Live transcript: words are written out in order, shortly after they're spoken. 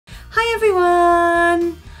Hi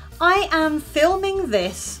everyone! I am filming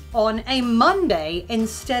this on a Monday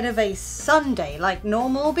instead of a Sunday like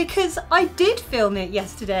normal because I did film it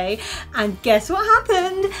yesterday and guess what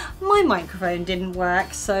happened? My microphone didn't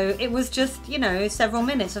work, so it was just, you know, several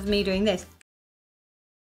minutes of me doing this.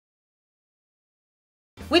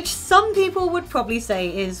 Which some people would probably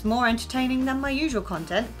say is more entertaining than my usual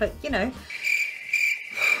content, but you know.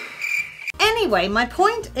 Anyway, my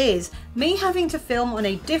point is, me having to film on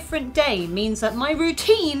a different day means that my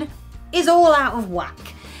routine is all out of whack.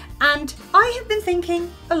 And I have been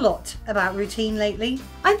thinking a lot about routine lately.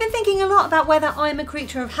 I've been thinking a lot about whether I'm a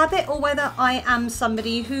creature of habit or whether I am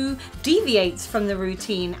somebody who deviates from the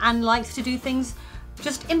routine and likes to do things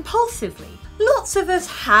just impulsively. Lots of us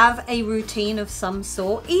have a routine of some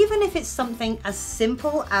sort, even if it's something as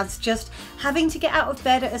simple as just having to get out of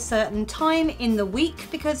bed at a certain time in the week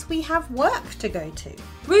because we have work to go to.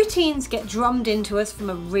 Routines get drummed into us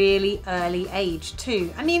from a really early age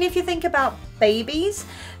too. I mean, if you think about babies,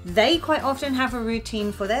 they quite often have a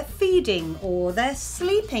routine for their feeding or their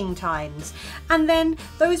sleeping times. And then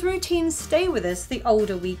those routines stay with us the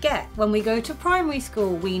older we get. When we go to primary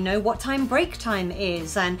school, we know what time break time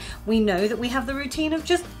is, and we know that we have the routine of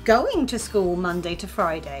just going to school Monday to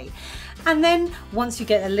Friday. And then once you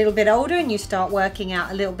get a little bit older and you start working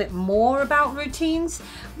out a little bit more about routines,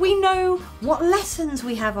 we know what lessons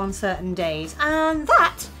we have on certain days, and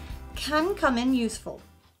that can come in useful.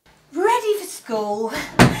 Ready for school.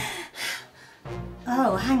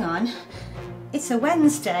 Oh, hang on. It's a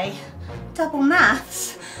Wednesday. Double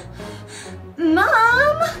maths.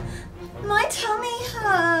 Mum, my tummy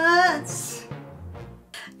hurts.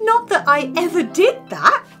 Not that I ever did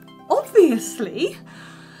that, obviously.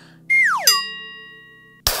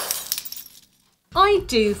 I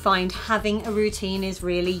do find having a routine is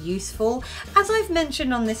really useful. As I've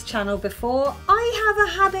mentioned on this channel before, I have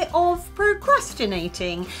a habit of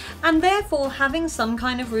procrastinating, and therefore having some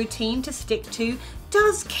kind of routine to stick to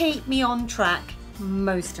does keep me on track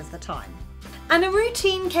most of the time. And a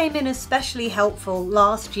routine came in especially helpful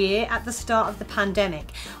last year at the start of the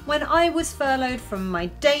pandemic, when I was furloughed from my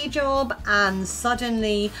day job and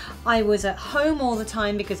suddenly I was at home all the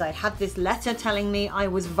time because I'd had this letter telling me I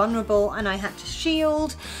was vulnerable and I had to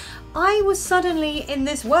shield. I was suddenly in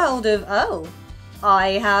this world of, oh,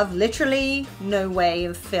 I have literally no way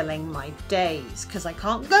of filling my days because I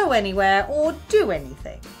can't go anywhere or do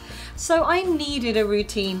anything. So I needed a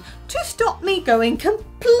routine to stop me going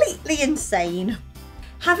completely insane.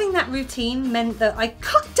 Having that routine meant that I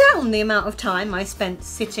cut down the amount of time I spent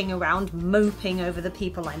sitting around moping over the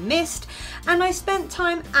people I missed, and I spent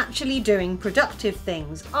time actually doing productive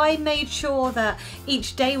things. I made sure that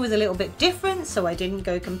each day was a little bit different so I didn't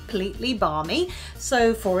go completely balmy.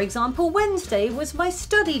 So for example, Wednesday was my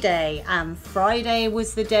study day and Friday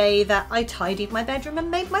was the day that I tidied my bedroom and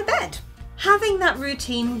made my bed. Having that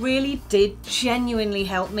routine really did genuinely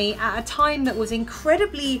help me at a time that was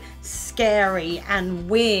incredibly scary and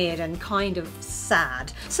weird and kind of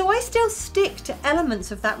sad. So I still stick to elements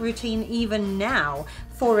of that routine even now.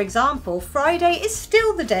 For example, Friday is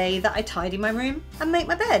still the day that I tidy my room and make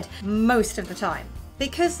my bed most of the time.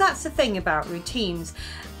 Because that's the thing about routines.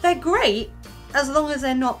 They're great as long as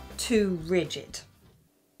they're not too rigid.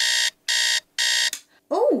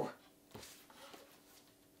 Oh!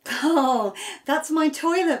 Oh, that's my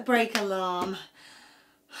toilet break alarm.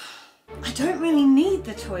 I don't really need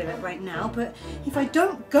the toilet right now, but if I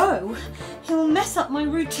don't go, he'll mess up my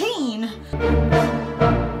routine.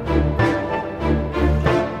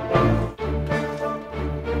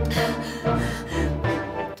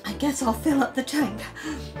 I guess I'll fill up the tank.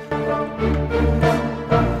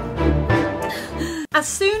 As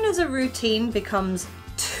soon as a routine becomes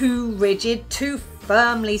too rigid, too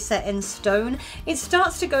firmly set in stone, it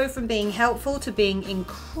starts to go from being helpful to being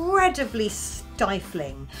incredibly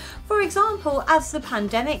stifling. For example, as the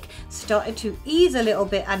pandemic started to ease a little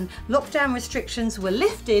bit and lockdown restrictions were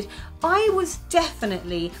lifted, I was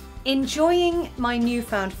definitely enjoying my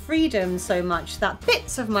newfound freedom so much that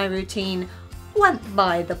bits of my routine went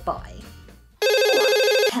by the by.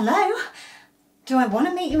 Hello? Do I want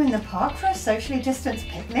to meet you in the park for a socially distanced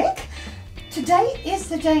picnic? Today is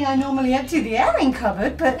the day I normally empty the airing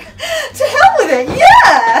cupboard, but to hell with it,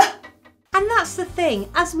 yeah! And that's the thing,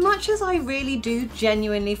 as much as I really do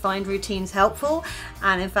genuinely find routines helpful,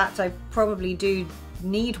 and in fact I probably do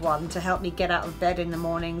need one to help me get out of bed in the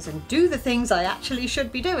mornings and do the things I actually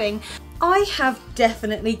should be doing, I have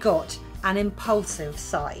definitely got an impulsive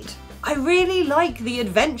side. I really like the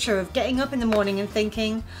adventure of getting up in the morning and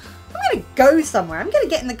thinking, I'm going to go somewhere. I'm going to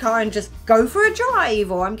get in the car and just go for a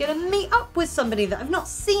drive, or I'm going to meet up with somebody that I've not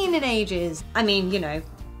seen in ages. I mean, you know,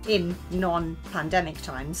 in non-pandemic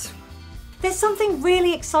times. There's something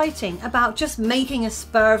really exciting about just making a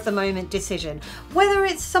spur-of-the-moment decision, whether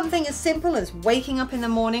it's something as simple as waking up in the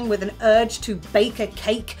morning with an urge to bake a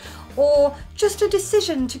cake, or just a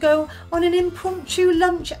decision to go on an impromptu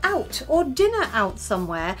lunch out or dinner out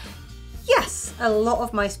somewhere. Yes, a lot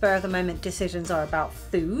of my spur-of-the-moment decisions are about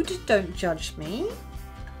food, don't judge me.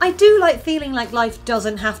 I do like feeling like life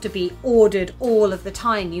doesn't have to be ordered all of the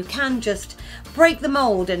time. You can just break the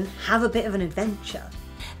mold and have a bit of an adventure.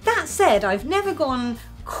 That said, I've never gone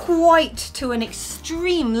quite to an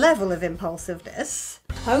extreme level of impulsiveness.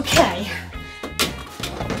 Okay,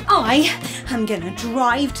 I am gonna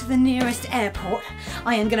drive to the nearest airport.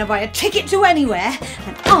 I am gonna buy a ticket to anywhere,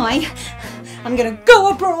 and I am gonna go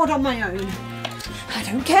abroad on my own. I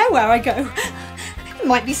don't care where I go. It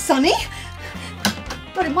might be sunny,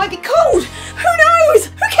 but it might be cold. Who knows?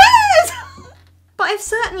 Who cares? But I've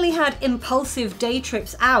certainly had impulsive day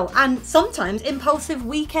trips out, and sometimes impulsive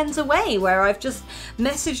weekends away where I've just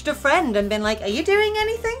messaged a friend and been like, are you doing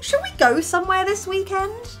anything? Should we go somewhere this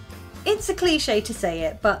weekend? It's a cliche to say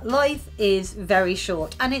it, but life is very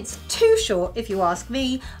short, and it's too short, if you ask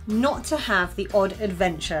me, not to have the odd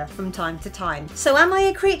adventure from time to time. So am I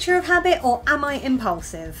a creature of habit, or am I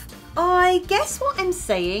impulsive? I guess what I'm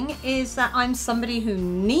saying is that I'm somebody who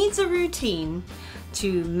needs a routine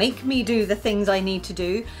to make me do the things I need to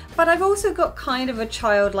do, but I've also got kind of a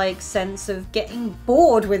childlike sense of getting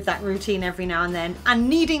bored with that routine every now and then and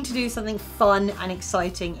needing to do something fun and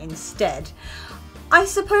exciting instead. I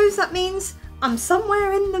suppose that means I'm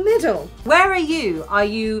somewhere in the middle. Where are you? Are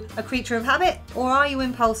you a creature of habit, or are you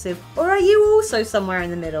impulsive? Or are you also somewhere in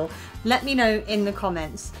the middle? Let me know in the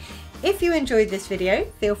comments. If you enjoyed this video,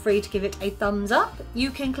 feel free to give it a thumbs up. You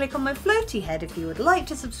can click on my floaty head if you would like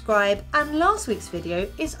to subscribe, and last week's video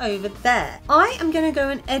is over there. I am going to go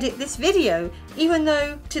and edit this video, even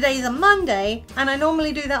though today's a Monday and I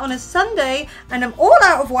normally do that on a Sunday and I'm all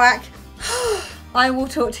out of whack. I will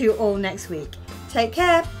talk to you all next week. Take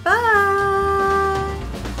care, bye!